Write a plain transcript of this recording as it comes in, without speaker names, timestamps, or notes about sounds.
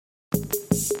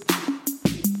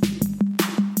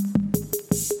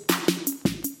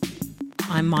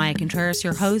I'm Maya Contreras,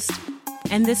 your host,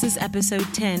 and this is episode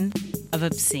 10 of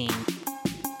Obscene.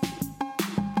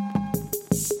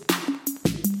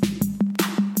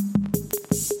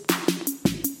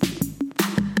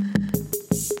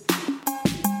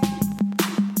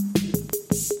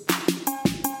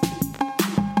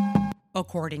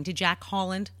 According to Jack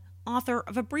Holland, author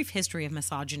of A Brief History of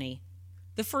Misogyny,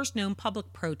 the first known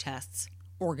public protests,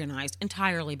 organized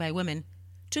entirely by women,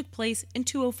 took place in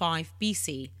 205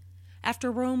 BC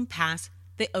after Rome passed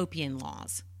the Oppian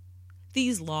Laws.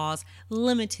 These laws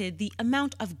limited the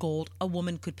amount of gold a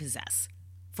woman could possess,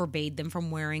 forbade them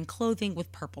from wearing clothing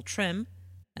with purple trim,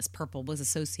 as purple was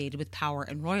associated with power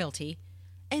and royalty,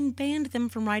 and banned them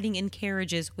from riding in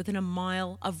carriages within a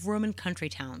mile of Roman country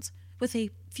towns, with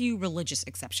a few religious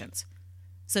exceptions.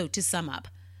 So, to sum up,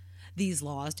 these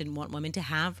laws didn't want women to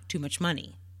have too much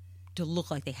money, to look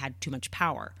like they had too much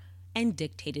power, and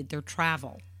dictated their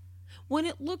travel. When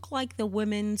it looked like the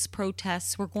women's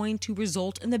protests were going to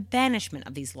result in the banishment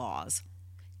of these laws,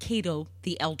 Cato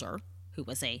the Elder, who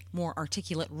was a more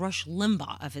articulate Rush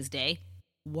Limbaugh of his day,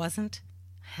 wasn't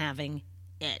having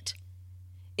it.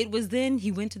 It was then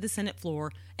he went to the Senate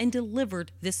floor and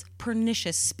delivered this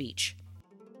pernicious speech.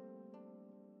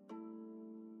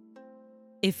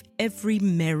 If every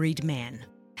married man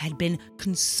had been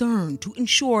concerned to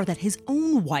ensure that his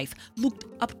own wife looked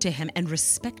up to him and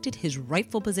respected his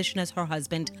rightful position as her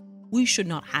husband, we should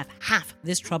not have half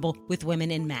this trouble with women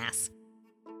in mass.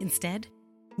 Instead,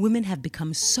 women have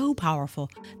become so powerful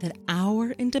that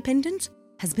our independence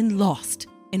has been lost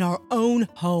in our own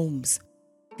homes,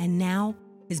 and now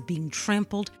is being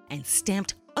trampled and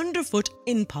stamped underfoot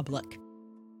in public.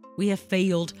 We have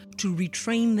failed to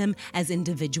retrain them as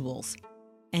individuals,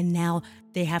 and now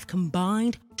they have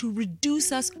combined to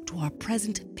reduce us to our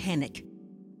present panic.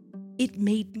 It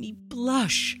made me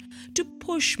blush to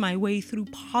push my way through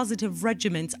positive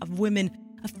regiments of women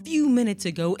a few minutes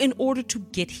ago in order to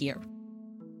get here.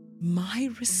 My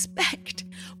respect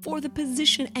for the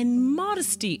position and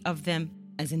modesty of them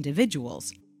as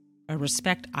individuals, a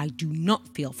respect I do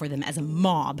not feel for them as a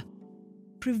mob,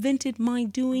 prevented my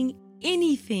doing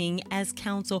anything as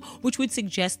counsel which would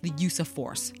suggest the use of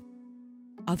force.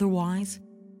 Otherwise,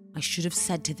 I should have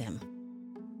said to them,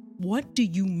 "What do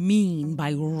you mean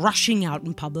by rushing out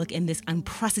in public in this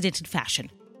unprecedented fashion,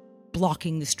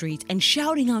 blocking the streets and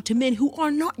shouting out to men who are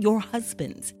not your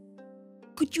husbands?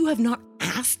 Could you have not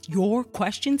asked your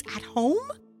questions at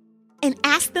home and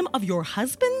asked them of your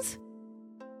husbands?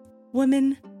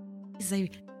 Woman is a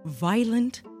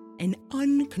violent and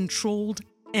uncontrolled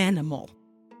animal,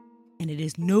 and it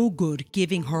is no good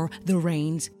giving her the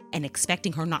reins and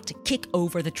expecting her not to kick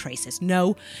over the traces.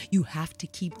 No, you have to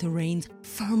keep the reins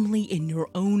firmly in your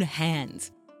own hands.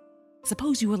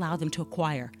 Suppose you allow them to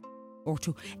acquire or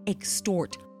to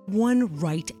extort one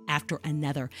right after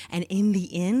another, and in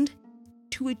the end,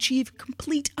 to achieve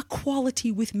complete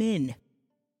equality with men.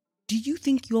 Do you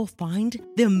think you'll find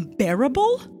them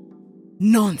bearable?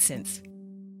 Nonsense.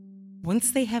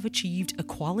 Once they have achieved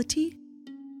equality,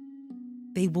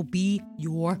 they will be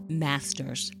your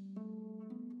masters."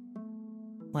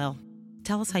 Well,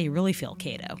 tell us how you really feel,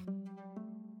 Cato.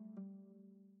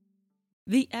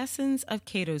 The essence of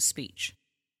Cato's speech,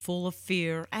 full of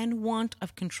fear and want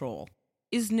of control,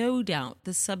 is no doubt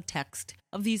the subtext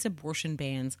of these abortion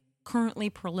bans currently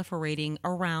proliferating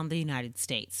around the United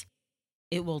States.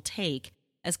 It will take,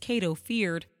 as Cato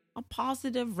feared, a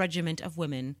positive regiment of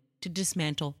women to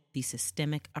dismantle these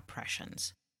systemic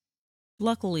oppressions.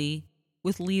 Luckily,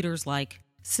 with leaders like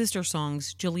Sister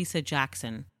Song's Jaleesa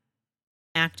Jackson,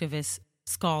 activist,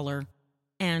 scholar,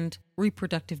 and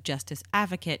reproductive justice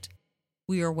advocate,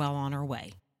 we are well on our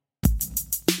way.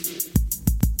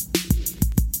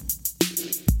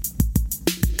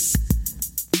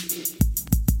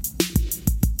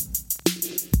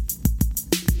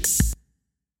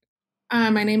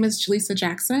 My name is Jaleesa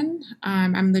Jackson.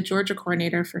 I'm the Georgia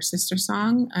coordinator for Sister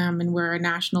Song, and we're a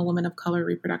national women of color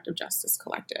reproductive justice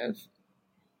collective.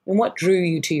 And what drew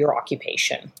you to your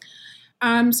occupation?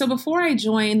 So before I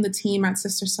joined the team at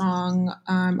Sister Song,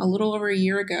 a little over a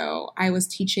year ago, I was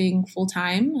teaching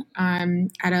full-time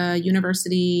at a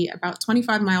university about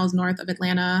 25 miles north of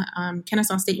Atlanta,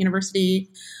 Kennesaw State University.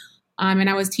 And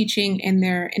I was teaching in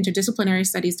their interdisciplinary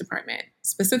studies department,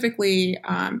 specifically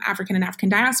African and African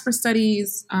diaspora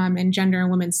studies and gender and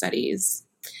women's studies.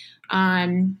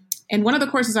 And one of the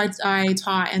courses I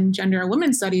taught in gender and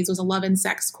women's studies was a love and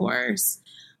sex course.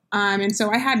 And so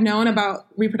I had known about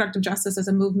reproductive justice as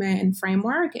a movement and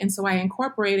framework. And so I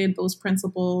incorporated those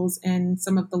principles in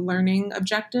some of the learning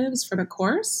objectives for the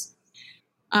course.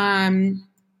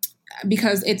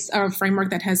 because it's a framework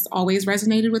that has always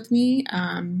resonated with me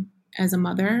as a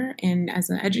mother and as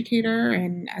an educator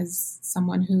and as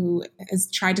someone who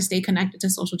has tried to stay connected to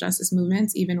social justice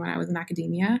movements, even when I was in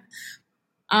academia.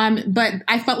 But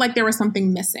I felt like there was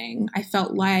something missing. I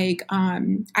felt like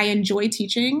I enjoy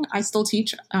teaching. I still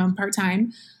teach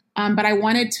part-time, but I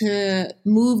wanted to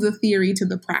move the theory to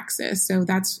the praxis. So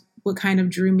that's what kind of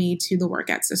drew me to the work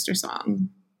at Sister Song.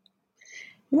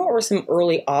 What were some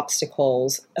early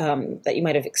obstacles that you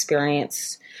might have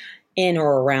experienced in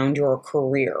or around your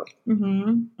career?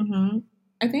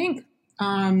 I think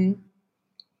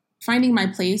finding my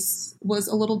place was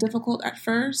a little difficult at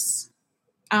first.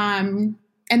 And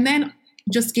then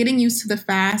just getting used to the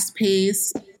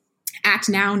fast-paced,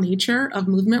 act-now nature of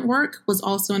movement work was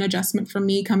also an adjustment for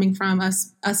me, coming from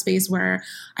a space where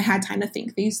I had time to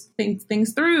think these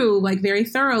things through, like, very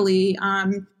thoroughly.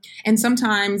 And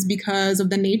sometimes, because of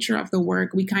the nature of the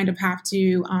work, we kind of have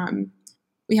to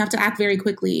act very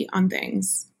quickly on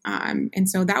things. And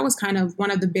so that was kind of one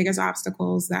of the biggest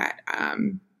obstacles that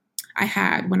I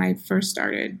had when I first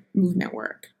started movement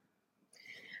work.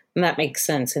 And that makes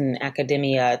sense. In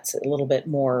academia, it's a little bit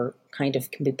more kind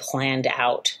of can be planned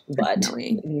out, but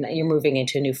Definitely. You're moving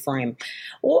into a new frame.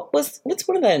 What's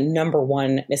one of the number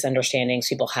one misunderstandings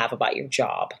people have about your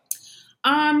job?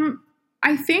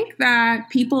 I think that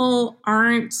people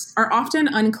are often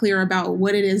unclear about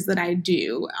what it is that I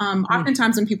do.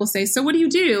 Oftentimes when people say, "So what do you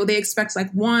do?" they expect like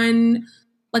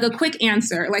a quick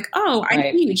answer, like, "Oh,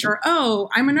 I teach," or "Oh,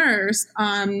 I'm a nurse,"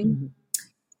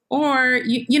 or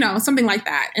something like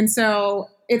that. And so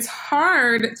it's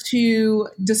hard to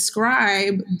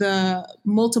describe the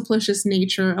multiplicious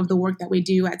nature of the work that we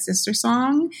do at Sister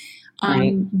Song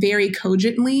very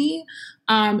cogently.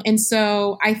 And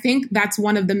so I think that's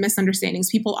one of the misunderstandings.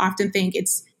 People often think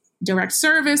it's direct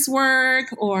service work,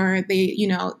 or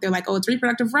they're like, "Oh, it's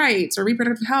reproductive rights or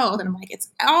reproductive health." And I'm like, it's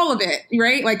all of it,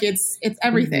 right? Like it's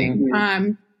everything.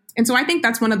 And so I think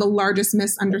that's one of the largest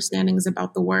misunderstandings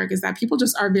about the work, is that people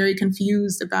just are very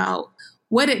confused about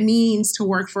what it means to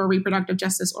work for a reproductive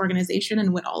justice organization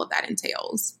and what all of that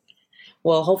entails.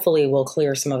 Well, hopefully we'll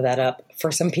clear some of that up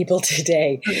for some people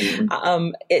today.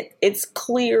 It's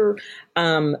clear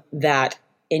that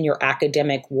in your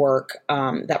academic work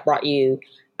that brought you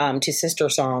to Sister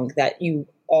Song that you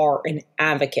are an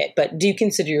advocate. But do you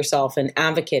consider yourself an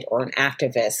advocate or an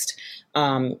activist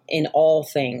in all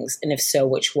things? And if so,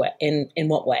 which way? In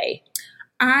what way?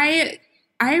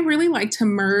 I really like to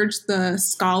merge the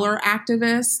scholar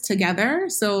activist together.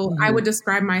 So I would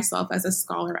describe myself as a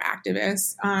scholar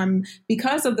activist.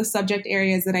 Because of the subject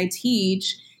areas that I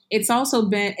teach, it's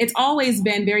always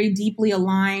been very deeply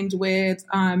aligned with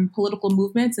political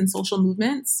movements and social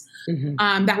movements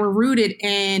that were rooted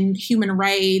in human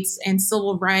rights and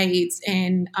civil rights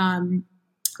and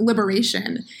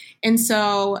liberation. And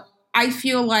so I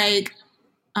feel like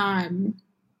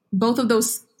both of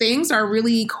those things are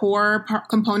really core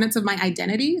components of my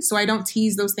identity. So I don't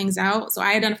tease those things out. So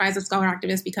I identify as a scholar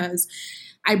activist because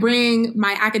I bring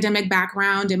my academic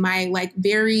background and my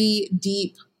very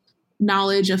deep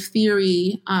knowledge of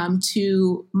theory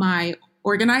to my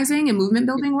organizing and movement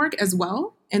building work as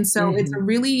well. And so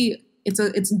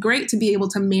it's great to be able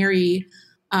to marry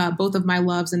both of my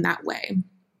loves in that way.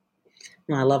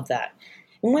 I love that.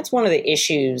 And what's one of the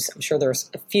issues, I'm sure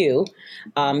there's a few,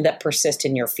 that persist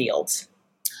in your fields?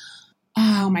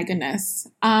 Oh, my goodness.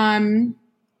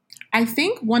 I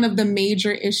think one of the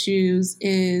major issues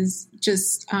is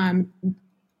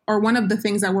or one of the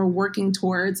things that we're working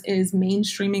towards is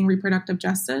mainstreaming reproductive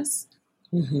justice.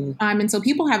 And so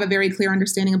people have a very clear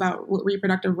understanding about what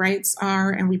reproductive rights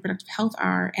are and reproductive health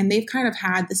are, and they've kind of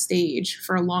had the stage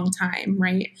for a long time,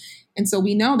 right? And so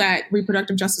we know that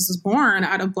reproductive justice was born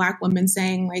out of Black women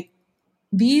saying,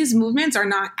 these movements are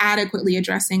not adequately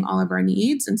addressing all of our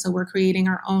needs. And so we're creating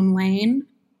our own lane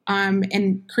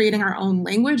and creating our own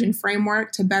language and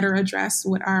framework to better address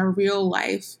what our real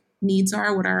life needs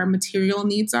are, what our material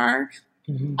needs are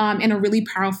in a really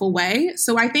powerful way.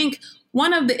 So I think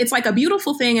it's like a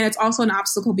beautiful thing, and it's also an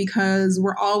obstacle because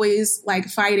we're always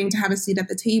fighting to have a seat at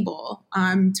the table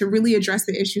to really address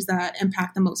the issues that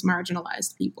impact the most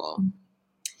marginalized people.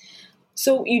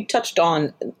 So you touched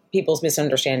on people's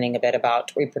misunderstanding a bit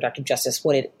about reproductive justice,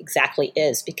 what it exactly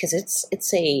is, because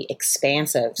it's a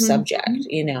expansive subject,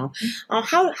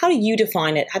 How do you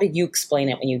define it? How do you explain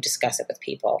it when you discuss it with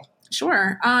people?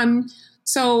 Sure.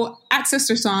 So at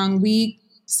Sister Song, we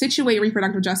situate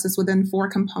reproductive justice within four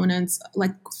components,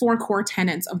 four core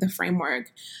tenets of the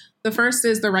framework. The first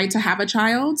is the right to have a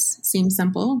child. Seems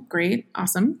simple. Great.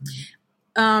 Awesome.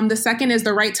 The second is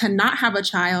the right to not have a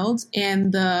child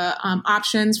and the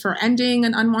options for ending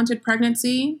an unwanted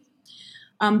pregnancy.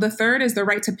 The third is the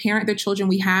right to parent the children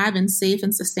we have in safe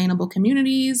and sustainable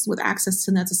communities with access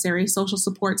to necessary social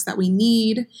supports that we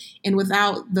need and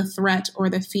without the threat or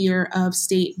the fear of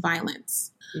state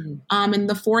violence. Mm-hmm. And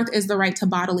the fourth is the right to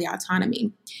bodily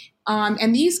autonomy.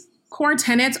 And these core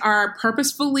tenets are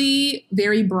purposefully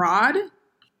very broad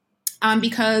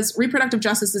because reproductive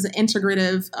justice is an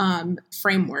integrative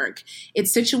framework.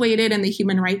 It's situated in the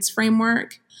human rights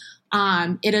framework.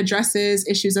 It addresses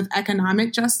issues of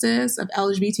economic justice, of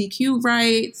LGBTQ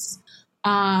rights,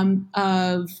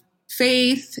 of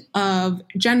faith, of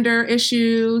gender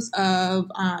issues, of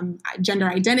gender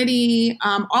identity.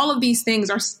 All of these things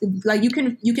are like you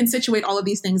can situate all of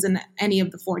these things in any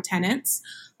of the four tenets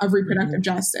of reproductive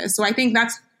justice. So I think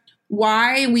that's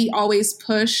why we always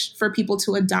push for people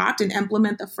to adopt and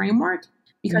implement the framework,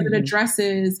 because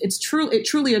it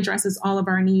truly addresses all of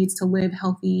our needs to live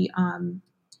healthy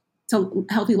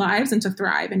lives and to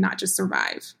thrive and not just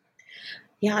survive.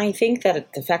 Yeah, I think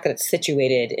that the fact that it's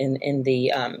situated in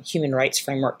the human rights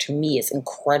framework, to me, is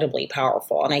incredibly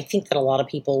powerful. And I think that a lot of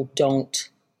people don't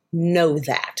know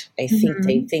that. I think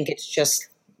they think it's just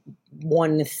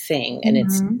one thing, and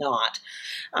it's not.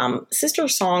 Sister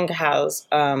Song has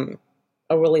a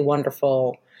really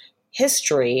wonderful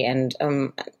history, and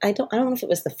I don't know if it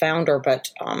was the founder,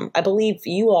 but I believe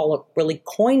you all really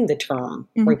coined the term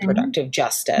reproductive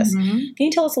justice. Can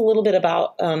you tell us a little bit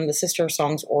about the Sister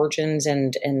Song's origins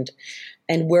and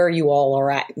where you all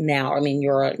are at now? I mean,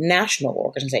 you're a national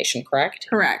organization, correct?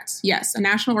 Correct. Yes, a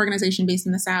national organization based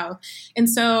in the South, and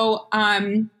so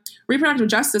reproductive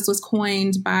justice was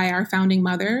coined by our founding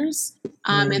mothers.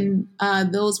 And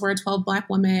those were 12 Black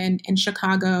women in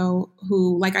Chicago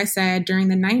who, like I said, during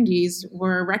the 90s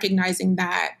were recognizing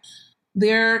that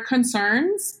their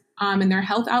concerns and their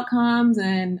health outcomes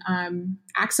and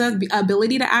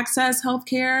ability to access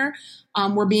healthcare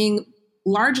were being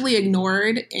largely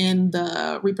ignored in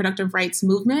the reproductive rights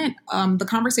movement. The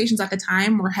conversations at the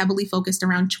time were heavily focused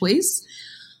around choice.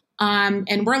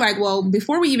 And we're like, well,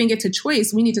 before we even get to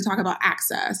choice, we need to talk about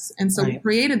access. And so we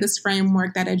created this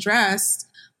framework that addressed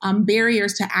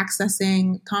barriers to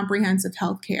accessing comprehensive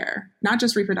healthcare, not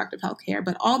just reproductive healthcare,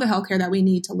 but all the healthcare that we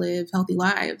need to live healthy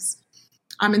lives.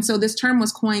 And so this term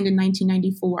was coined in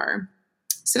 1994.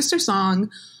 Sister Song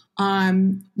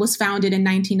was founded in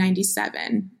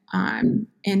 1997.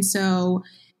 And so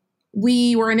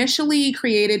we were initially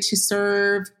created to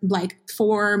serve like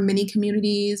 4 mini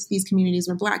communities. These communities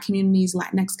were Black communities,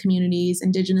 Latinx communities,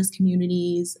 Indigenous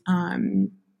communities.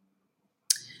 I'm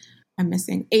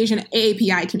missing Asian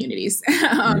AAPI communities.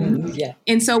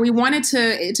 And so we wanted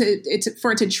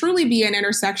for it to truly be an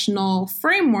intersectional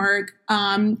framework.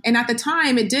 And at the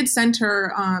time, it did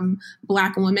center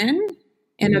Black women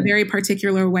in a very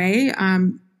particular way.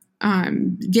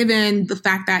 Given the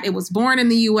fact that it was born in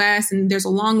the U.S. and there's a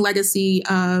long legacy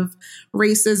of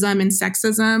racism and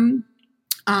sexism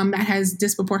that has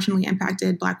disproportionately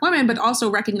impacted Black women, but also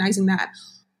recognizing that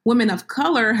women of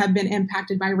color have been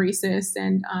impacted by racist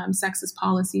and sexist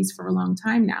policies for a long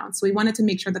time now. So we wanted to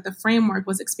make sure that the framework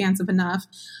was expansive enough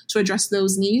to address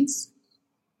those needs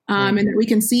and that we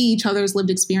can see each other's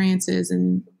lived experiences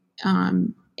and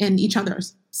each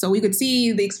other's. So we could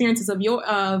see the experiences of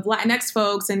Latinx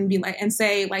folks and be like, and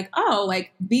say like, oh,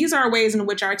 like these are ways in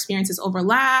which our experiences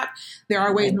overlap. There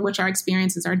are ways in which our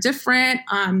experiences are different.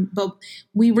 But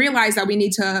we realize that we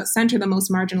need to center the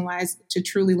most marginalized to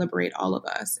truly liberate all of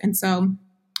us. And so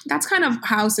that's kind of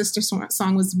how Sister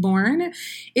Song was born.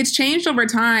 It's changed over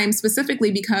time,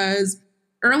 specifically because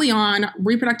early on,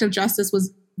 reproductive justice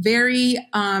was very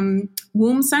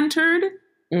womb-centered.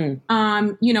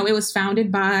 It was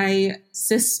founded by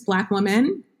cis Black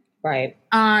women. Right.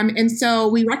 And so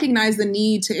we recognize the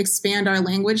need to expand our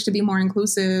language to be more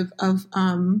inclusive of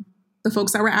the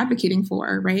folks that we're advocating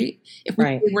for, right? If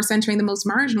we're centering the most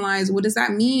marginalized, what does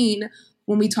that mean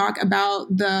when we talk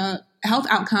about the health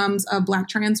outcomes of Black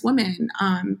trans women?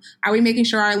 Are we making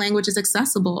sure our language is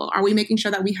accessible? Are we making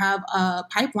sure that we have a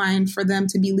pipeline for them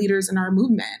to be leaders in our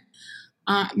movement?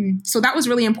 So that was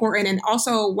really important. And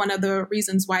also one of the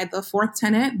reasons why the fourth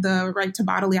tenet, the right to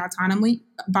bodily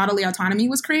autonomy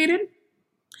was created,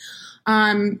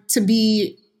 to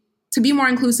be more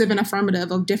inclusive and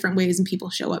affirmative of different ways and people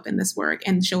show up in this work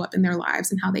and show up in their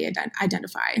lives and how they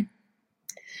identify.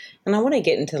 And I want to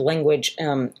get into language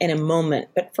in a moment,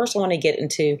 but first I want to get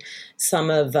into some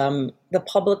of the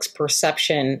public's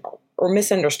perception or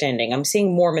misunderstanding. I'm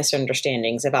seeing more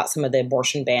misunderstandings about some of the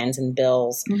abortion bans and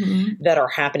bills that are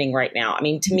happening right now. I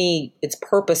mean, to me, it's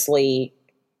purposely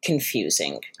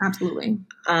confusing. Absolutely.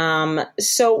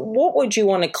 So what would you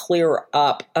want to clear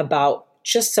up about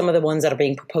just some of the ones that are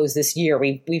being proposed this year?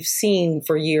 We've seen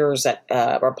for years that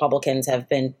Republicans have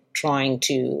been trying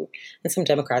to, and some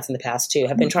Democrats in the past too,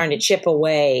 have been trying to chip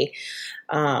away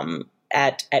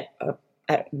at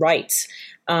rights.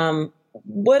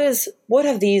 What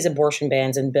have these abortion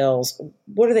bans and bills,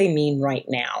 what do they mean right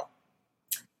now?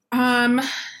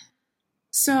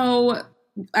 So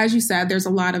as you said, there's a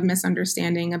lot of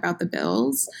misunderstanding about the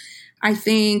bills. I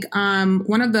think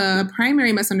one of the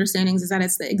primary misunderstandings is that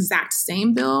it's the exact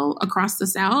same bill across the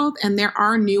South, and there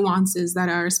are nuances that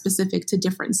are specific to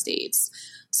different states.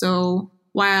 So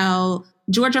while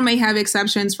Georgia may have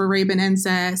exceptions for rape and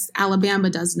incest, Alabama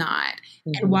does not.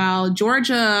 Mm-hmm. And while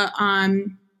Georgia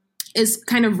is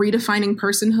kind of redefining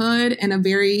personhood in a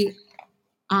very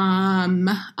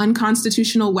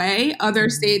unconstitutional way, other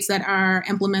states that are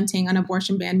implementing an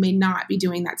abortion ban may not be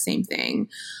doing that same thing.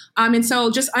 And so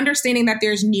just understanding that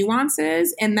there's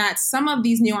nuances and that some of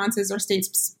these nuances are state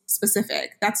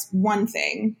specific. That's one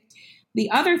thing.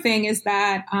 The other thing is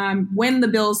that when the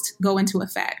bills go into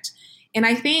effect, and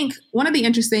I think one of the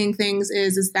interesting things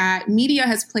is that media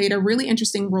has played a really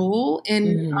interesting role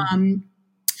in,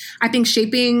 I think,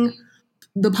 shaping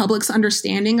the public's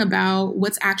understanding about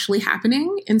what's actually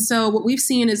happening. And so what we've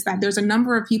seen is that there's a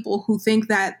number of people who think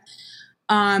that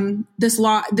this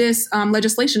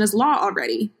legislation is law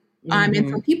already. And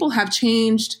so people have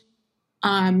changed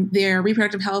their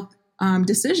reproductive health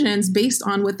decisions based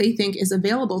on what they think is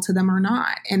available to them or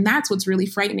not. And that's what's really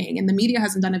frightening. And the media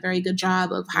hasn't done a very good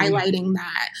job of highlighting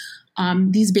that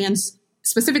these bans,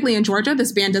 specifically in Georgia,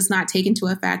 this ban does not take into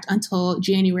effect until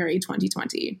January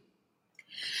 2020.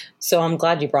 So I'm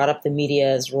glad you brought up the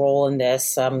media's role in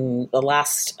this. The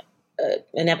last,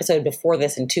 an episode before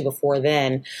this and two before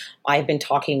then, I've been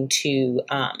talking to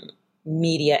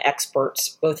media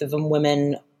experts, both of them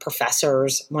women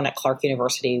professors, one at Clark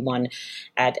University, one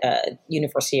at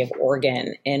University of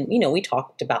Oregon. And, we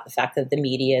talked about the fact that the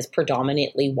media is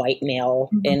predominantly white male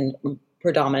and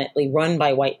predominantly run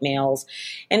by white males.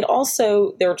 And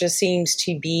also there just seems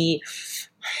to be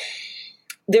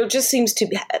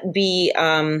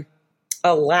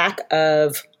a lack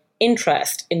of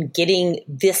interest in getting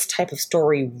this type of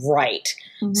story right.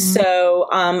 So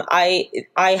I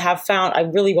have found I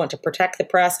really want to protect the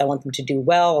press. I want them to do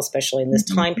well, especially in this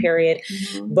time period.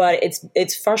 But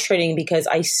it's frustrating because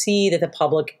I see that the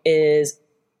public is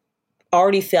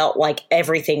already felt like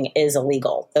everything is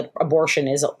illegal, that abortion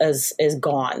is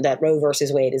gone, that Roe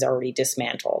versus Wade is already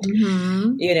dismantled.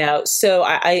 So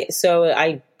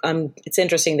it's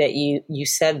interesting that you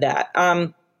said that.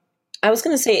 I was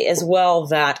going to say as well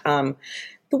that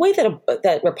the way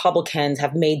that Republicans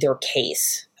have made their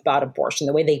case about abortion,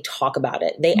 the way they talk about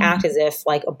it, they act as if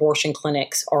like abortion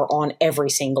clinics are on every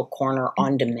single corner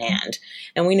on demand.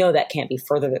 And we know that can't be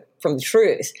further from the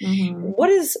truth. What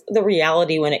is the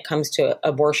reality when it comes to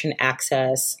abortion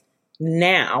access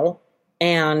now?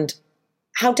 And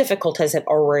how difficult has it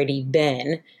already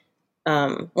been?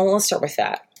 Well, let's start with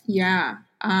that. Yeah.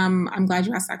 I'm glad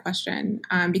you asked that question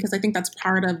because I think that's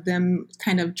part of them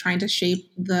kind of trying to shape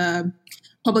the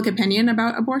public opinion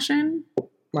about abortion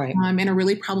in a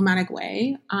really problematic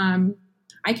way.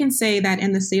 I can say that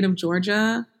in the state of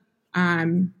Georgia,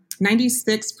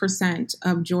 96%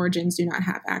 of Georgians do not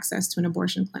have access to an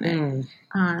abortion clinic,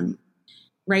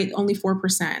 Only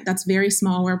 4%. That's very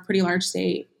small. We're a pretty large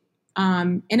state.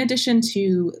 In addition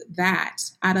to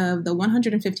that, out of the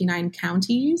 159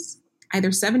 counties, either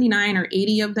 79 or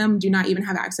 80 of them do not even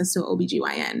have access to an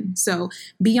OBGYN. So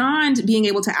beyond being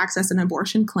able to access an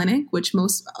abortion clinic, which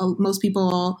most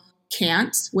people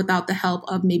can't without the help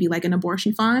of maybe like an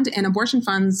abortion fund, and abortion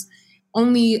funds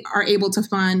only are able to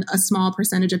fund a small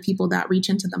percentage of people that reach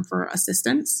into them for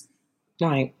assistance.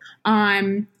 Right.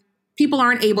 People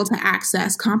aren't able to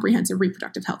access comprehensive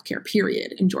reproductive health care,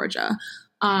 period, in Georgia.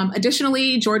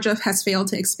 Additionally, Georgia has failed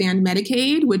to expand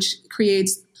Medicaid, which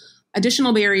creates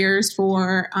additional barriers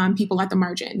for people at the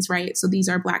margins, right? So these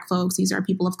are Black folks, these are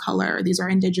people of color, these are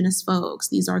Indigenous folks,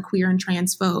 these are queer and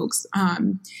trans folks.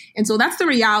 And so that's the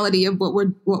reality of what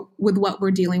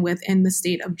we're dealing with in the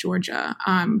state of Georgia.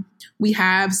 We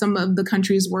have some of the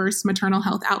country's worst maternal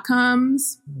health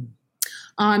outcomes.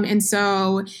 And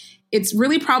so it's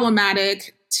really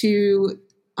problematic to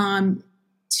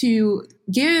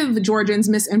give Georgians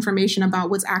misinformation about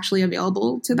what's actually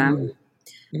available to them.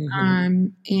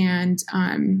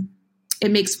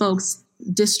 It makes folks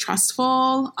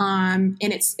distrustful, and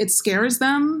it scares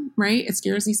them, right? It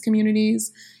scares these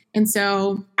communities. And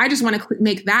so I just want to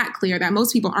make that clear that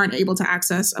most people aren't able to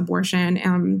access abortion.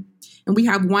 And we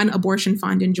have one abortion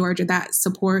fund in Georgia that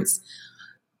supports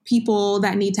people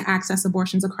that need to access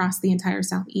abortions across the entire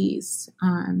Southeast.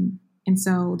 And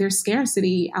so there's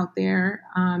scarcity out there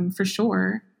for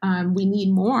sure. We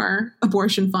need more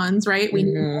abortion funds, right? We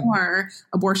need more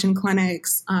abortion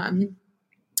clinics.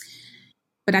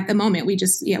 But at the moment,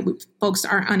 folks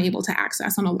are unable to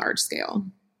access on a large scale.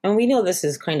 And we know this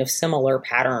is kind of similar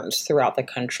patterns throughout the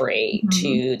country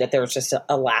to that there's just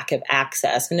a lack of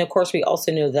access. And of course, we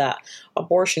also know that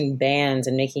abortion bans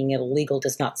and making it illegal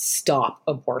does not stop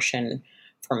abortion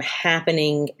from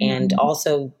happening. And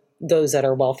also those that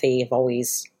are wealthy have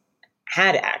always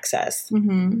had access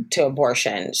to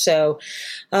abortion. So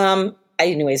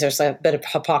anyways, there's a bit of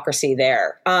hypocrisy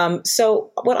there.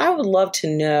 So what I would love to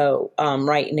know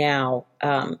right now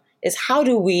is how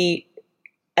do we,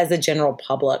 as the general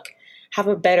public, have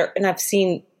a better, and I've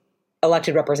seen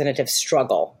elected representatives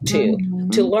struggle to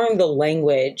learn the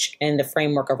language and the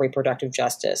framework of reproductive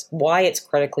justice, why it's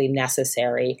critically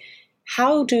necessary.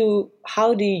 How can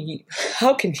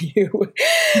you,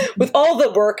 with all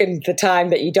the work and the time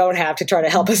that you don't have to try to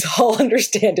help us all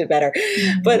understand it better,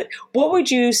 but what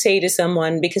would you say to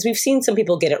someone, because we've seen some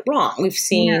people get it wrong. We've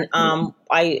seen,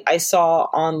 I saw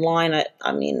online,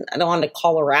 I mean, I don't want to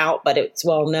call her out, but it's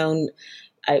well known.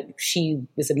 She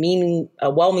was a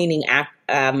well-meaning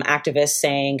activist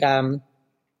saying,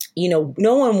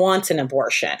 no one wants an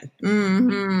abortion.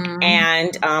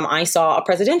 And I saw a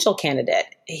presidential candidate.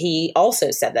 He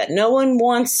also said that no one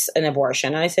wants an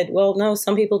abortion. And I said, well, no,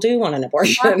 some people do want an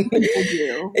abortion. People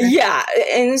do. Yeah.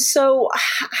 And so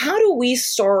how do we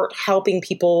start helping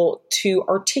people to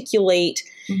articulate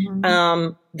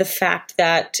the fact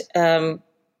that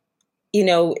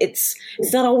it's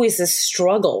not always a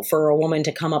struggle for a woman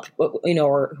to come up,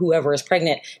 or whoever is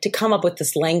pregnant to come up with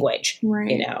this language,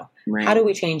 right. How do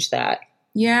we change that?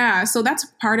 Yeah. So that's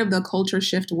part of the culture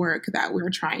shift work that we're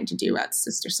trying to do at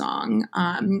Sister Song.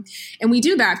 And we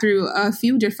do that through a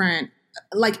few different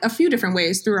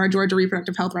ways, through our Georgia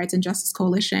Reproductive Health Rights and Justice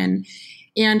Coalition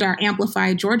and our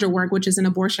Amplify Georgia work, which is an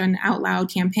Abortion Out Loud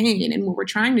campaign. And what we're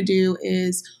trying to do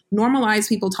is normalize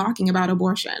people talking about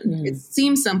abortion. It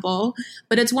seems simple,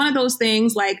 but it's one of those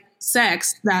things like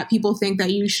sex that people think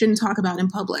that you shouldn't talk about in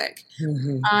public.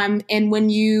 And when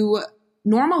you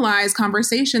normalize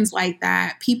conversations like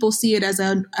that, people see it as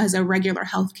a regular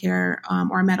healthcare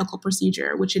or a medical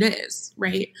procedure, which it is,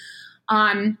 right?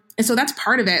 And so that's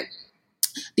part of it.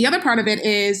 The other part of it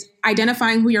is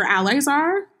identifying who your allies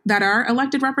are that are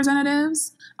elected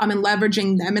representatives and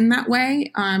leveraging them in that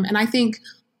way. And I think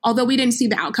although we didn't see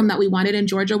the outcome that we wanted in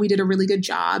Georgia, we did a really good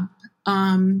job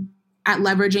at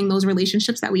leveraging those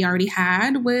relationships that we already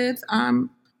had with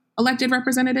elected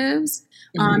representatives.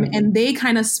 And they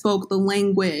kind of spoke the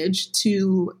language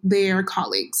to their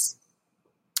colleagues.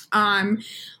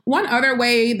 One other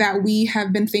way that we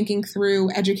have been thinking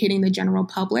through educating the general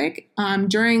public,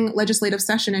 during legislative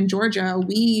session in Georgia,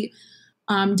 we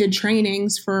did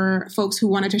trainings for folks who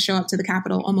wanted to show up to the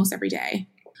Capitol almost every day.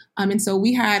 And so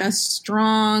we had a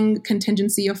strong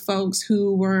contingency of folks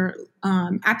who were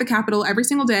at the Capitol every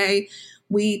single day.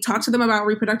 We talked to them about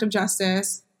reproductive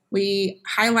justice. We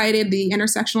highlighted the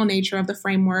intersectional nature of the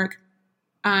framework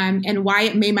and why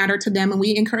it may matter to them. And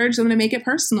we encourage them to make it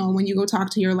personal when you go talk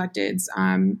to your electeds.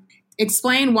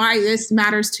 Explain why this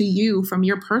matters to you from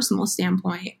your personal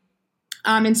standpoint.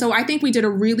 And so I think we did a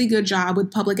really good job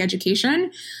with public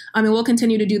education. And we'll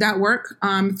continue to do that work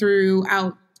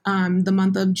throughout the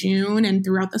month of June and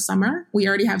throughout the summer. We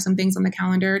already have some things on the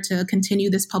calendar to continue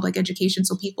this public education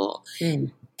so people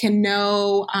can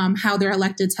know how their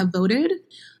electeds have voted.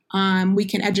 We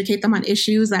can educate them on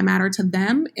issues that matter to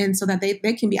them, and so that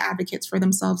they can be advocates for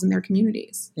themselves and their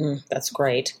communities. That's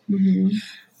great.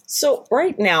 So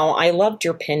right now, I loved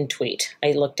your pinned tweet.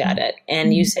 I looked at it,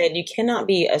 and you said you cannot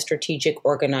be a strategic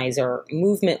organizer,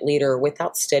 movement leader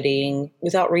without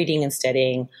reading and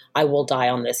studying. I will die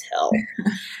on this hill.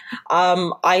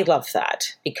 I love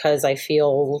that because I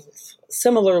feel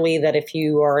similarly that if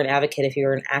you are an advocate, if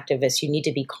you're an activist, you need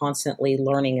to be constantly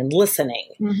learning and listening.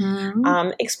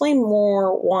 Explain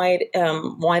more why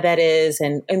that is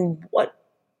and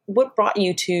what brought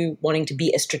you to wanting to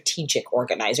be a strategic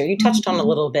organizer? You touched on a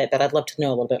little bit, but I'd love to know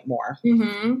a little bit more.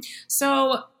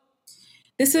 So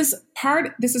this is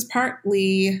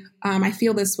partly, I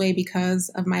feel this way because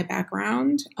of my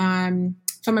background.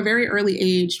 From a very early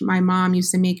age, my mom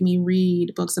used to make me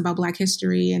read books about Black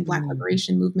history and Black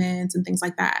liberation movements and things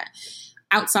like that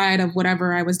outside of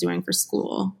whatever I was doing for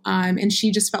school. And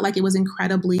she just felt like it was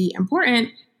incredibly important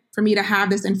for me to have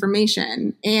this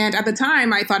information. And at the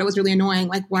time, I thought it was really annoying.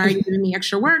 Like, why are you giving me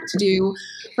extra work to do?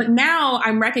 But now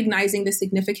I'm recognizing the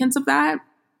significance of that.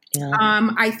 Yeah.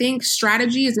 I think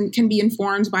strategy can be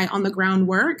informed by on the ground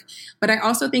work, but I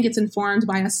also think it's informed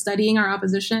by us studying our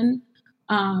opposition,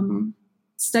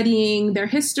 studying their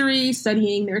history,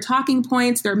 studying their talking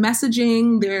points, their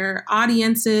messaging, their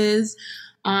audiences.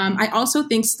 I also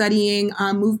think studying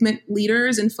movement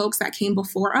leaders and folks that came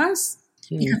before us,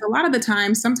 because a lot of the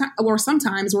time,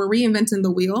 sometimes we're reinventing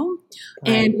the wheel.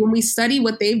 Right. And when we study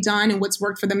what they've done and what's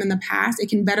worked for them in the past, it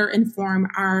can better inform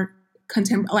our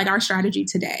our strategy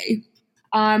today.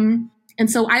 And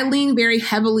so I lean very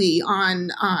heavily on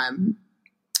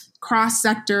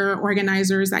cross-sector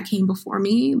organizers that came before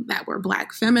me, that were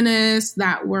Black feminists,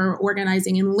 that were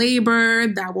organizing in labor,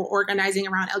 that were organizing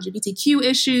around LGBTQ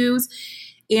issues.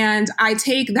 And I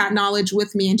take that knowledge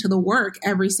with me into the work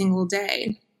every single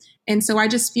day. And so I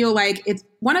just feel like it's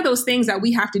one of those things that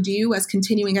we have to do as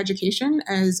continuing education,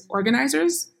 as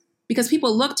organizers, because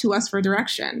people look to us for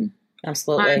direction.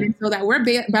 Absolutely. And so that we're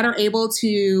better able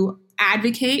to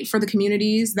advocate for the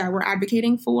communities that we're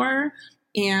advocating for,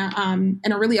 and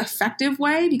in a really effective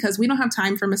way, because we don't have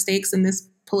time for mistakes in this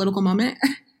political moment.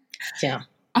 Yeah.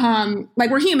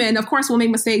 We're human, of course we'll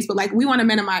make mistakes, but we want to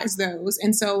minimize those.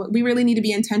 And so we really need to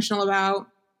be intentional about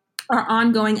our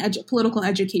ongoing political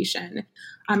education.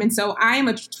 And so I am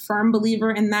a firm believer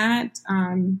in that.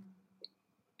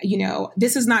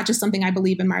 This is not just something I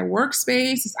believe in my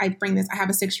workspace. I have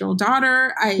a 6-year-old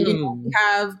daughter. I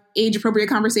have age-appropriate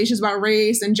conversations about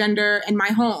race and gender in my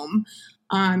home.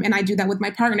 And I do that with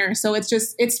my partner. So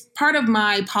it's part of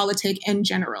my politic in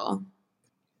general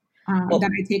that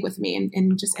I take with me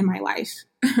and just in my life.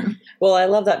 Well, I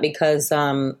love that because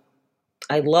I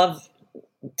love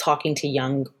talking to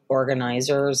young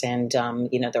organizers, and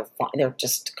they're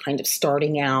just kind of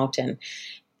starting out, and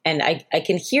I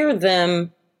can hear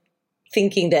them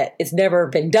thinking that it's never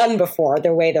been done before,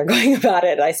 the way they're going about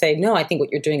it. I say, no, I think what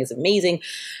you're doing is amazing,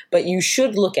 but you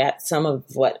should look at some of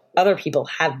what other people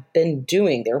have been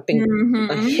doing. There have been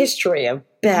a history of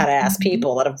badass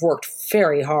people that have worked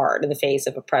very hard in the face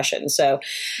of oppression. So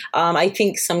I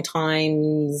think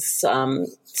sometimes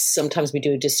we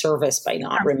do a disservice by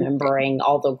not remembering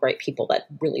all the great people that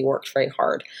really worked very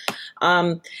hard.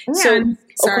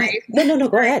 Sorry. No,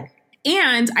 go ahead.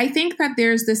 And I think that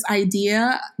there's this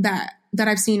idea that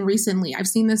I've seen recently. I've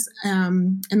seen this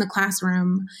in the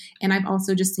classroom, and I've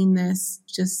also just seen this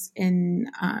just in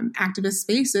activist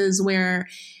spaces where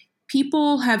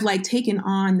people have taken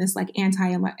on this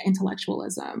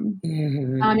anti-intellectualism,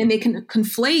 and they can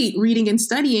conflate reading and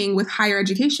studying with higher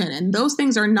education, and those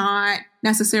things are not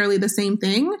necessarily the same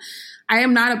thing. I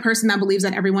am not a person that believes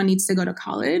that everyone needs to go to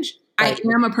college. Right. I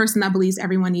am a person that believes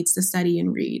everyone needs to study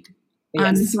and read.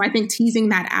 Yes. So I think teasing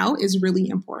that out is really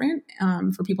important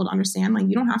for people to understand.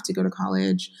 You don't have to go to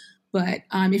college, but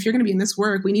if you're going to be in this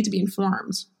work, we need to be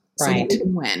informed. Right. So we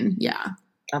can win. Yeah.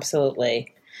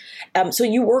 Absolutely. So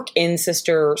you work in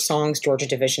Sister Song's Georgia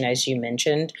division, as you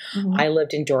mentioned. Mm-hmm. I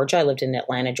lived in Georgia. I lived in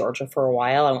Atlanta, Georgia for a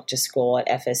while. I went to school at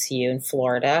FSU in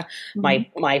Florida.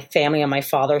 Mm-hmm. My family on my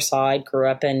father's side grew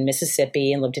up in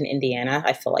Mississippi and lived in Indiana.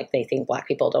 I feel like they think Black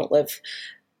people don't live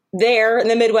there in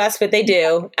the Midwest, but they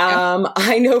do.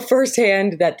 I know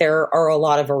firsthand that there are a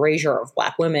lot of erasure of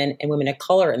Black women and women of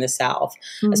color in the South,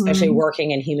 especially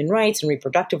working in human rights and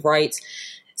reproductive rights.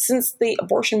 Since the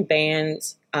abortion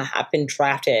bans have been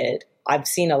drafted, I've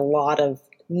seen a lot of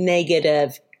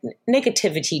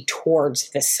negativity towards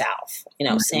the South,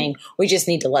 saying we just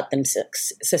need to let them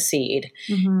secede.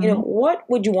 What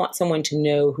would you want someone to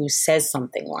know who says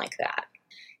something like that?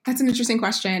 That's an interesting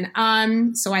question.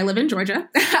 So I live in Georgia.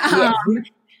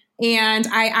 And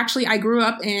I grew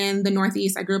up in the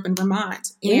Northeast. I grew up in Vermont.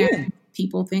 And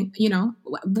people think,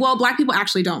 Black people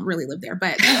actually don't really live there,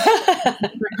 but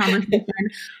different conversation.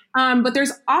 But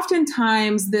there's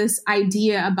oftentimes this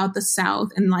idea about the South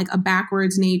and a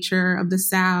backwards nature of the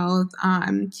South.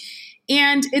 And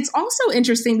it's also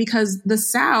interesting because the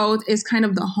South is kind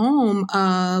of the home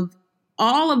of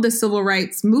all of the civil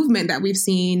rights movement that we've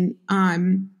seen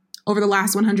over the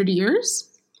last 100 years.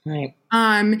 Right.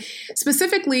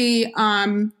 Specifically,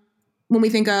 when we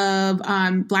think of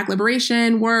Black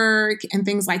liberation work and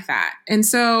things like that. And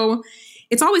so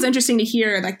it's always interesting to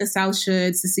hear the South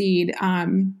should secede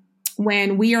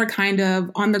when we are kind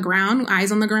of on the ground,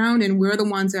 eyes on the ground, and we're the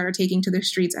ones that are taking to the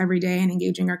streets every day and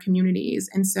engaging our communities.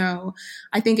 And so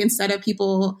I think instead of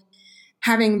people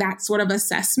having that sort of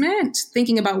assessment,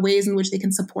 thinking about ways in which they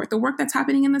can support the work that's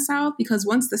happening in the South, because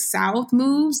once the South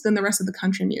moves, then the rest of the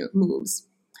country moves.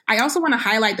 I also want to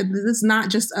highlight that this is not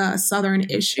just a Southern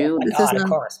issue. Of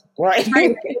course. Right.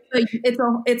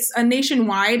 It's a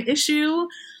nationwide issue.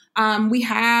 We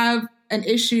have an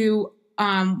issue.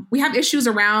 We have issues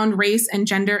around race and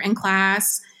gender and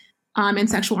class and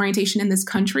sexual orientation in this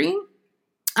country.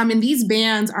 And these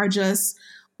bans are just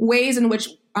ways in which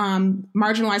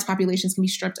marginalized populations can be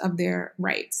stripped of their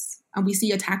rights. We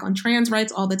see attack on trans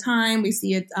rights all the time. We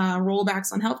see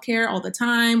rollbacks on healthcare all the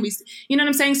time. You know what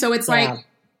I'm saying? So it's like,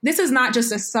 this is not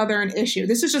just a Southern issue.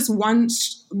 This is just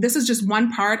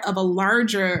one part of a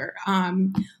larger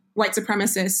white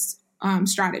supremacist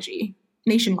strategy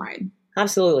nationwide.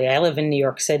 Absolutely. I live in New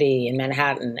York City, in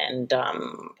Manhattan,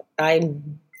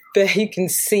 and you can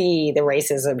see the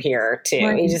racism here too.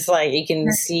 Right. You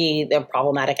can see the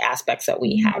problematic aspects that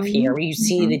we have here. You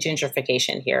see the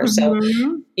gentrification here. So,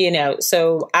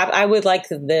 so I would like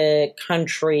the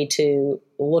country to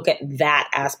look at that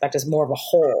aspect as more of a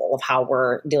whole of how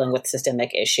we're dealing with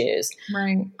systemic issues.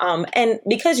 Right. And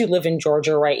because you live in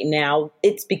Georgia right now,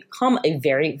 it's become a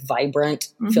very vibrant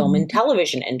film and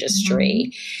television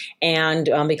industry. And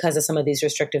because of some of these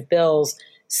restrictive bills,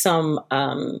 some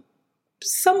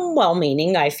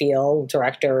well-meaning, I feel,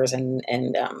 directors and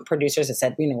producers have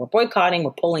said, we're boycotting,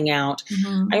 we're pulling out.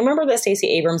 I remember that Stacey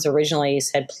Abrams originally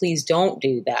said, please don't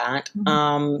do that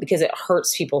because it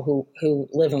hurts people who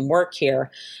live and work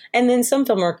here. And then some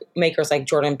filmmakers like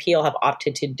Jordan Peele have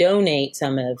opted to donate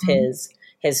some of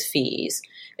his fees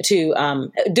to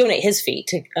donate his fee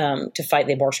to fight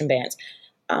the abortion bans.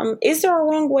 Is there a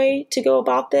wrong way to go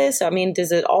about this? I mean,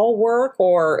 does it all work,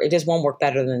 or does one work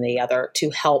better than the other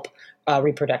to help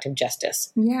reproductive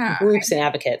justice groups and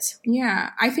advocates?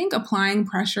 I think applying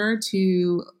pressure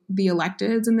to the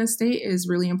electeds in this state is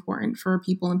really important for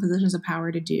people in positions of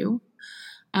power to do.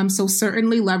 So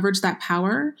certainly leverage that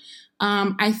power.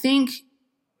 I think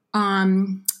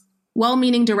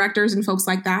well-meaning directors and folks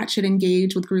like that should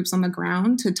engage with groups on the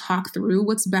ground to talk through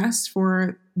what's best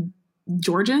for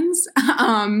Georgians,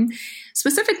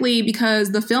 specifically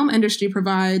because the film industry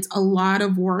provides a lot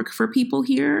of work for people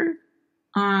here.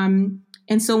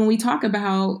 And so when we talk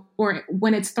about, or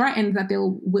when it's threatened that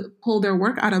they'll pull their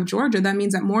work out of Georgia, that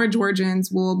means that more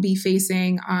Georgians will be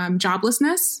facing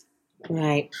joblessness.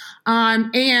 Right.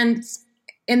 And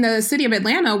in the city of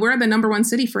Atlanta, we're the number one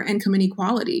city for income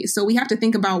inequality. So we have to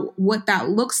think about what that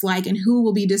looks like and who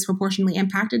will be disproportionately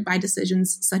impacted by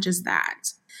decisions such as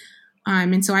that.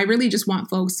 And so I really just want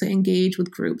folks to engage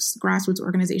with groups, grassroots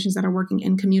organizations that are working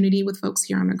in community with folks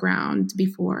here on the ground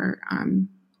before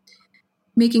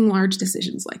making large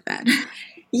decisions like that.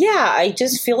 Yeah, I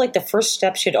just feel like the first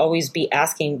step should always be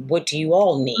asking, what do you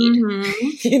all need?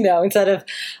 Instead of,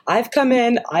 I've come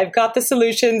in, I've got the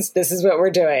solutions, this is what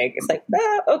we're doing. It's like,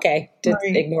 okay, just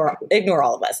ignore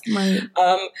all of us. Right.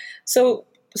 So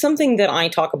something that I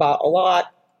talk about a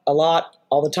lot,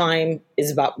 all the time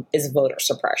is voter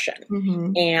suppression.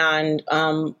 And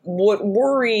what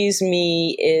worries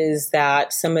me is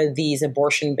that some of these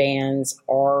abortion bans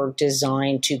are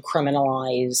designed to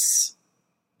criminalize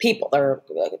people. They're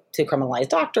to criminalize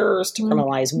doctors, to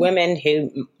criminalize women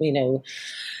who,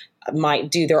 might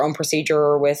do their own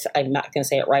procedure with, I'm not going to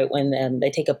say it right, when they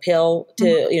take a pill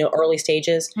to, early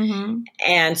stages.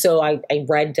 And so I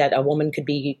read that a woman could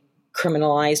be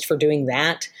criminalized for doing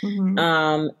that.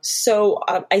 So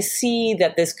I see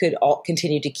that this could all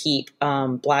continue to keep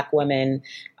Black women,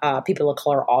 people of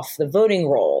color off the voting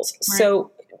rolls. Right.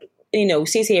 So,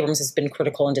 Stacey Abrams has been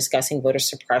critical in discussing voter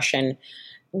suppression.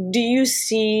 Do you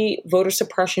see voter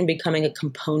suppression becoming a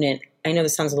component, I know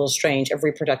this sounds a little strange, of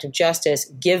reproductive justice,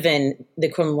 given the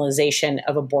criminalization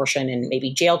of abortion and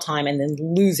maybe jail time and then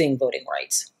losing voting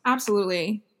rights?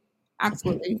 Absolutely. I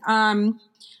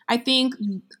think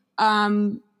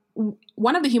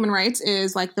one of the human rights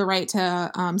is like the right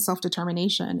to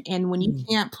self-determination. And when you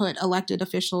can't put elected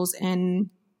officials in,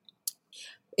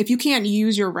 if you can't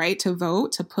use your right to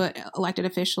vote to put elected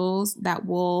officials that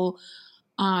will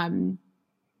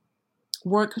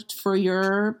work for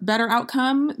your better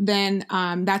outcome, then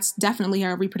that's definitely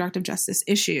a reproductive justice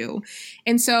issue.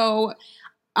 And so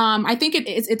I think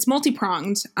it's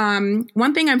multi-pronged.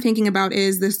 One thing I'm thinking about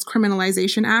is this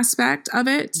criminalization aspect of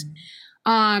it.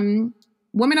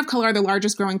 Women of color are the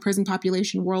largest growing prison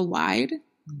population worldwide.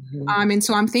 And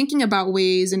so I'm thinking about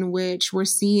ways in which we're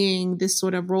seeing this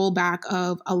sort of rollback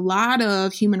of a lot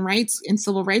of human rights and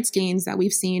civil rights gains that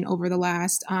we've seen over the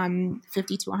last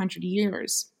 50 to 100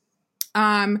 years.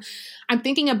 I'm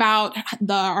thinking about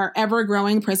our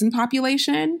ever-growing prison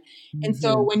population. And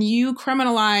so when you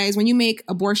make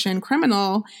abortion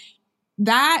criminal,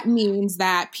 that means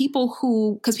that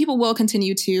because people will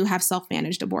continue to have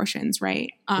self-managed abortions,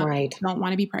 right? Right. They don't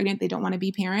want to be pregnant. They don't want to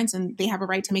be parents, and they have a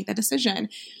right to make that decision.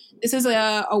 This is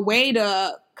a way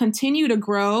to continue to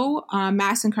grow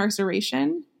mass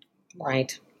incarceration.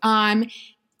 Right.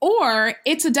 or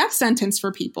it's a death sentence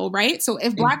for people, right? So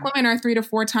if Black women are 3 to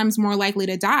 4 times more likely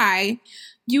to die,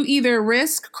 you either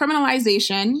risk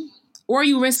criminalization or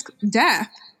you risk death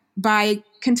by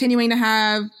continuing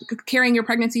to carrying your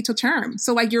pregnancy to term.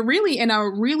 So like you're really in a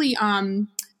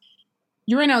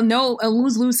you're in a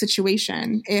lose-lose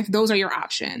situation if those are your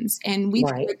options. And we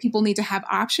think that people need to have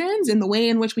options, and the way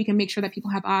in which we can make sure that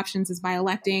people have options is by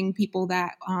electing people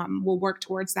that will work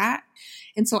towards that.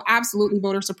 And so absolutely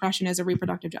voter suppression is a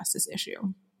reproductive justice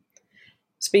issue.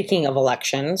 Speaking of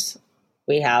elections,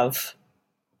 we have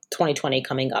 2020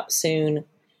 coming up soon.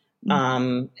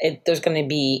 There's going to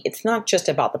be, it's not just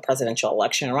about the presidential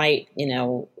election, right? You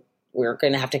know, we're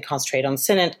going to have to concentrate on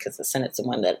Senate because the Senate's the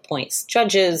one that appoints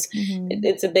judges.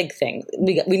 It's a big thing.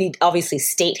 We need, obviously,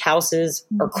 state houses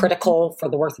are critical for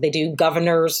the work that they do.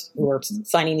 Governors who are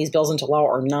signing these bills into law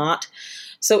or not.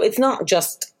 So it's not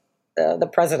just the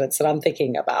presidents that I'm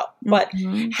thinking about. But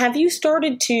have you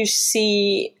started to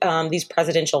see these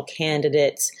presidential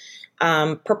candidates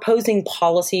proposing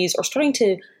policies or starting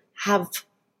to have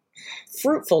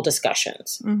fruitful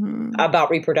discussions about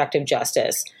reproductive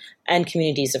justice and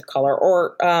communities of color?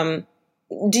 Or I'm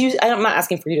not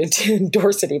asking for you to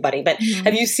endorse anybody, but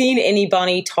have you seen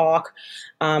anybody talk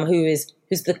who's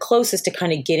the closest to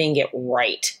kind of getting it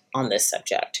right on this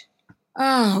subject?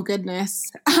 Oh,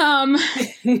 goodness.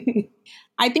 I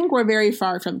think we're very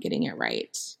far from getting it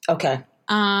right. Okay.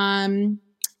 And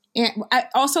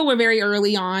also we're very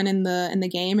early on in the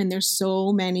game, and there's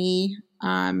so many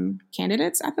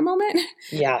candidates at the moment.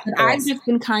 Yeah. I've just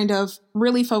been kind of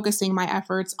really focusing my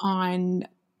efforts on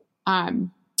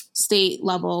state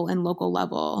level and local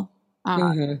level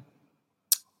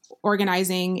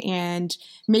organizing and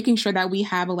making sure that we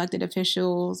have elected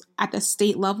officials at the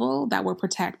state level that will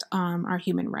protect our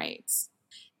human rights.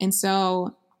 And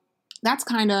so that's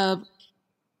kind of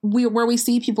where we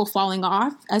see people falling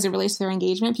off as it relates to their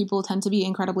engagement. People tend to be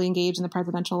incredibly engaged in the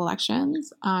presidential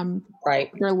elections.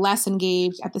 They're less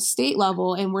engaged at the state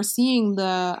level. And we're seeing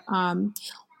we're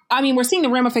seeing the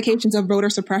ramifications of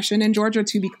voter suppression in Georgia,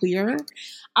 to be clear.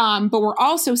 But we're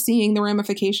also seeing the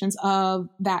ramifications of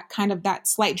that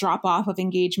slight drop off of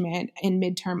engagement in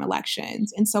midterm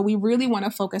elections. And so we really want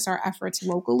to focus our efforts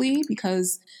locally,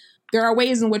 because there are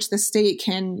ways in which the state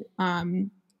can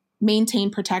maintain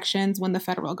protections when the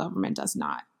federal government does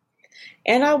not.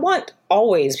 And I want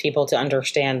always people to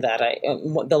understand that.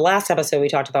 The last episode we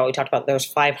talked about there's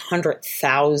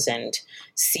 500,000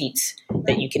 seats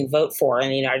that you can vote for in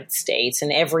the United States,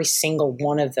 and every single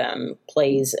one of them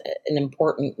plays an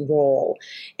important role.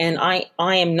 And I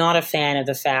am not a fan of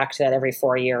the fact that every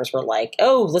 4 years we're like,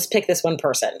 oh, let's pick this one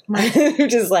person. We're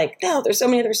just like, no, there's so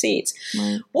many other seats.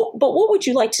 But what would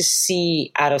you like to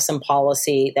see out of some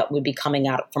policy that would be coming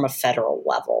out from a federal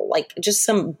level? Like just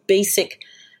some basic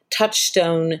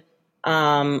touchstone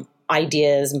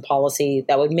ideas and policy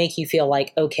that would make you feel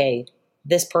like, okay,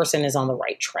 this person is on the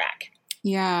right track.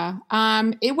 Yeah.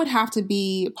 It would have to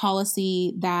be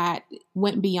policy that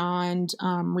went beyond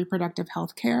reproductive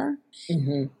health care.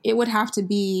 It would have to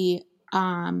be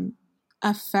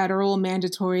a federal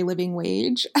mandatory living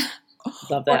wage.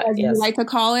 Love that. As you like to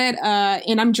call it.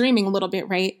 And I'm dreaming a little bit,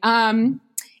 right?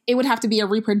 It would have to be a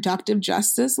reproductive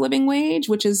justice living wage,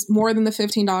 which is more than the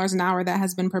 $15 an hour that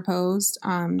has been proposed.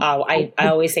 I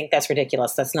always think that's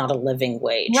ridiculous. That's not a living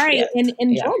wage. Right.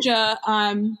 In Georgia,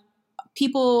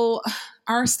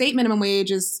 our state minimum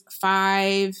wage is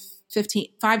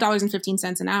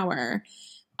 $5.15 an hour.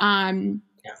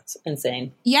 Yeah, it's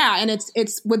insane. Yeah. And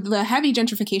it's with the heavy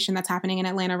gentrification that's happening in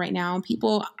Atlanta right now,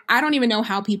 I don't even know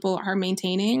how people are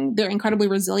maintaining. They're incredibly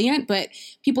resilient, but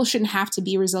people shouldn't have to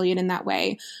be resilient in that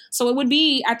way. So it would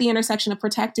be at the intersection of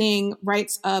protecting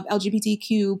rights of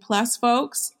LGBTQ plus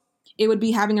folks. It would be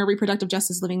having a reproductive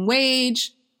justice living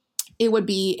wage. It would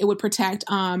protect,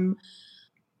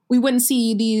 we wouldn't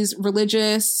see these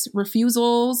religious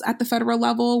refusals at the federal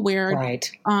level where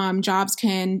jobs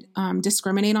can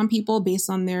discriminate on people based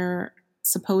on their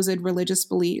supposed religious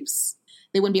beliefs.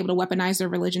 They wouldn't be able to weaponize their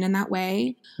religion in that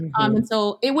way. And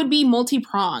so it would be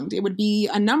multi-pronged. It would be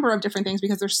a number of different things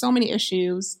because there's so many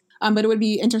issues, but it would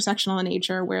be intersectional in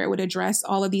nature where it would address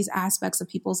all of these aspects of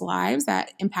people's lives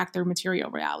that impact their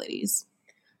material realities.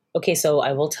 Okay, so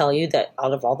I will tell you that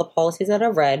out of all the policies that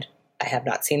I've read, I have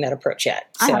not seen that approach yet.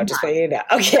 So just letting you know.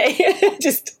 Okay.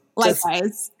 just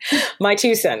Likewise. My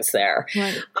 2 cents there.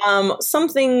 Right.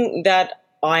 Something that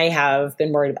I have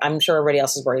been worried. I'm sure everybody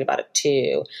else is worried about it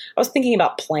too. I was thinking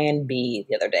about Plan B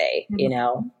the other day,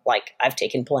 like I've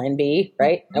taken Plan B,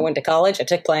 right? I went to college. I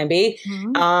took Plan B.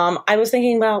 I was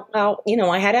thinking about how,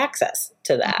 I had access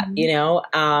to that,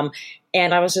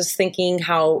 and I was just thinking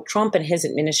how Trump and his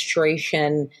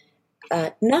administration,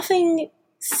 nothing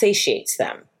satiates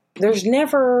them. There's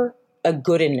never a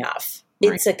good enough.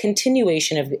 It's a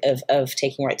continuation of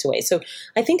taking rights away. So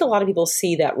I think a lot of people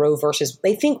see that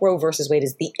they think Roe versus Wade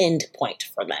is the end point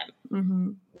for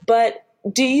them. But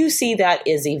do you see that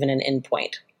as even an end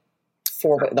point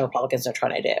for what the Republicans are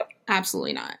trying to do?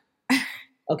 Absolutely not.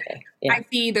 Okay. Yeah. I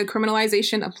see the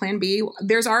criminalization of Plan B.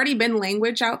 There's already been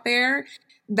language out there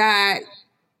that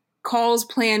calls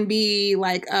Plan B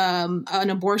like an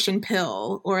abortion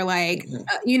pill, or like,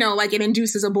 like it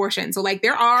induces abortion. So like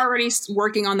they're already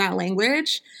working on that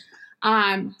language.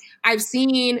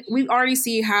 We already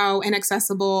see how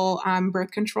inaccessible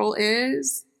birth control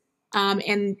is.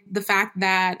 And the fact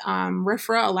that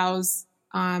RFRA allows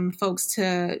folks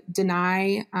to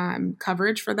deny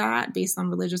coverage for that based on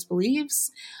religious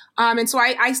beliefs. And so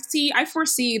I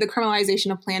foresee the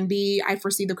criminalization of Plan B. I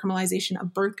foresee the criminalization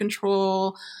of birth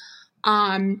control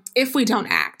if we don't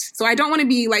act. So I don't want to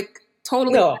be like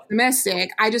totally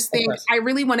optimistic. I just think I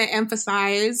really want to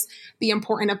emphasize the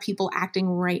importance of people acting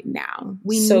right now.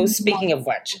 Speaking of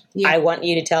which, I want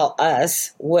you to tell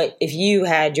us if you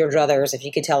had your druthers, if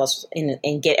you could tell us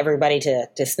and get everybody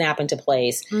to snap into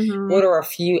place, what are a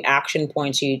few action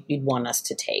points you'd want us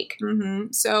to take?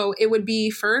 So it would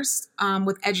be first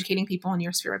with educating people in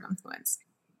your sphere of influence.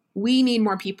 We need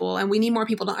more people, and we need more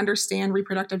people to understand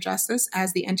reproductive justice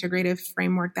as the integrative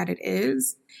framework that it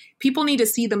is. People need to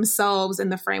see themselves in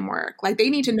the framework. Like they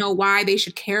need to know why they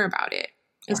should care about it.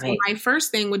 And so my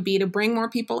first thing would be to bring more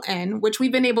people in, which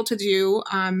we've been able to do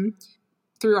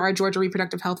through our Georgia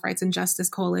Reproductive Health Rights and Justice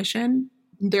Coalition.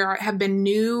 There have been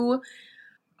new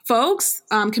folks,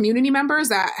 community members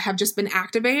that have just been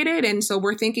activated. And so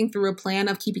we're thinking through a plan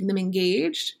of keeping them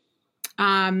engaged.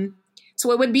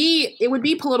 So it would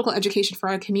be political education for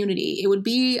our community. It would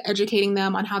be educating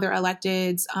them on how their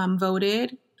electeds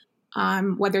voted,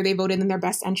 whether they voted in their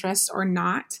best interests or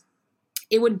not.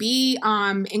 It would be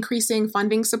increasing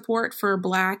funding support for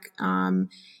Black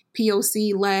POC-led,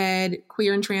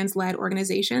 queer and trans-led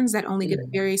organizations that only get a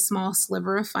very small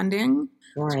sliver of funding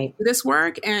to do this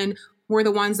work. And we're the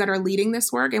ones that are leading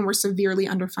this work, and we're severely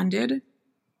underfunded.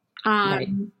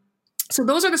 So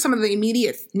those are some of the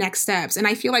immediate next steps. And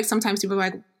I feel like sometimes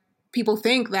people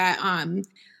think that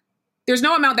there's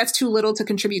no amount that's too little to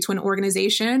contribute to an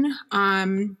organization.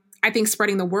 I think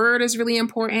spreading the word is really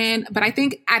important. But I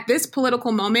think at this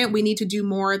political moment, we need to do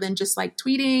more than just like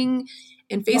tweeting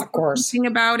and Facebook posting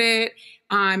about it.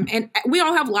 And we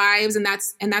all have lives, and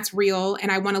that's real. And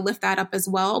I want to lift that up as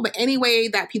well. But any way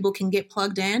that people can get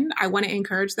plugged in, I want to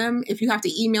encourage them. If you have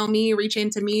to email me, reach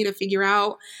into me to figure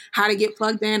out how to get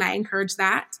plugged in, I encourage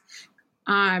that.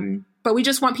 But we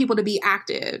just want people to be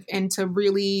active and to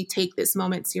really take this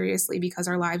moment seriously because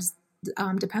our lives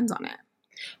depends on it.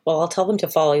 Well, I'll tell them to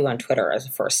follow you on Twitter as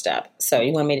a first step. So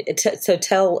you want me to so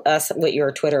tell us what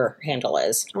your Twitter handle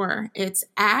is. Sure. It's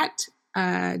at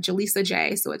Jalessah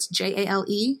J. So it's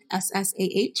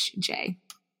JALESSAHJ.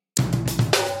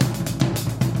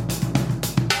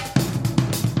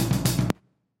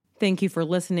 Thank you for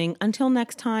listening. Until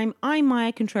next time, I'm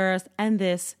Maya Contreras, and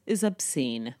this is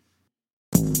Obscene.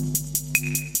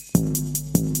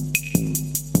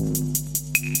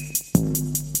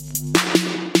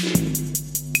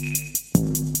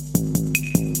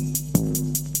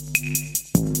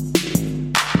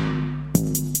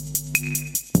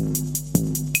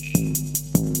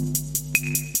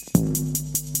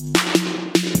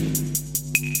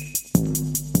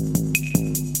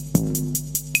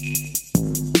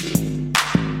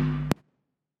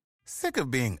 Sick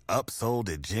of being upsold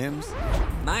at gyms?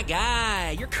 My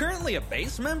guy, you're currently a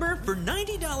base member? For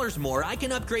 $90 more, I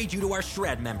can upgrade you to our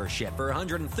Shred membership. For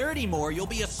 $130 more, you'll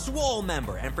be a Swole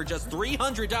member. And for just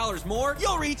 $300 more,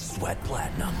 you'll reach Sweat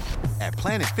Platinum. At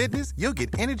Planet Fitness, you'll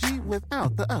get energy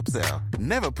without the upsell.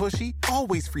 Never pushy,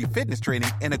 always free fitness training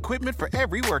and equipment for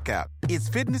every workout. It's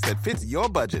fitness that fits your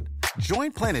budget.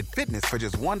 Join Planet Fitness for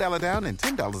just $1 down and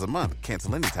 $10 a month.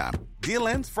 Cancel anytime. Deal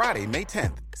ends Friday, May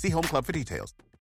 10th. See Home Club for details.